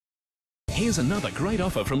Here's another great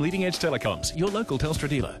offer from Leading Edge Telecoms, your local Telstra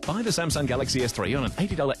dealer. Buy the Samsung Galaxy S3 on an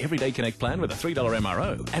 $80 Everyday Connect plan with a $3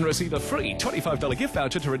 MRO and receive a free $25 gift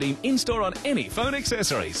voucher to redeem in-store on any phone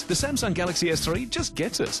accessories. The Samsung Galaxy S3 just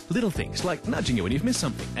gets us. Little things like nudging you when you've missed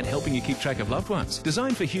something and helping you keep track of loved ones.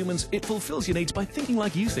 Designed for humans, it fulfills your needs by thinking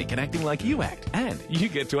like you think and acting like you act. And you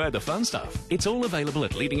get to add the fun stuff. It's all available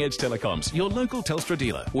at Leading Edge Telecoms, your local Telstra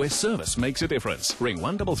dealer, where service makes a difference. Ring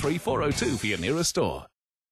 133 402 for your nearest store.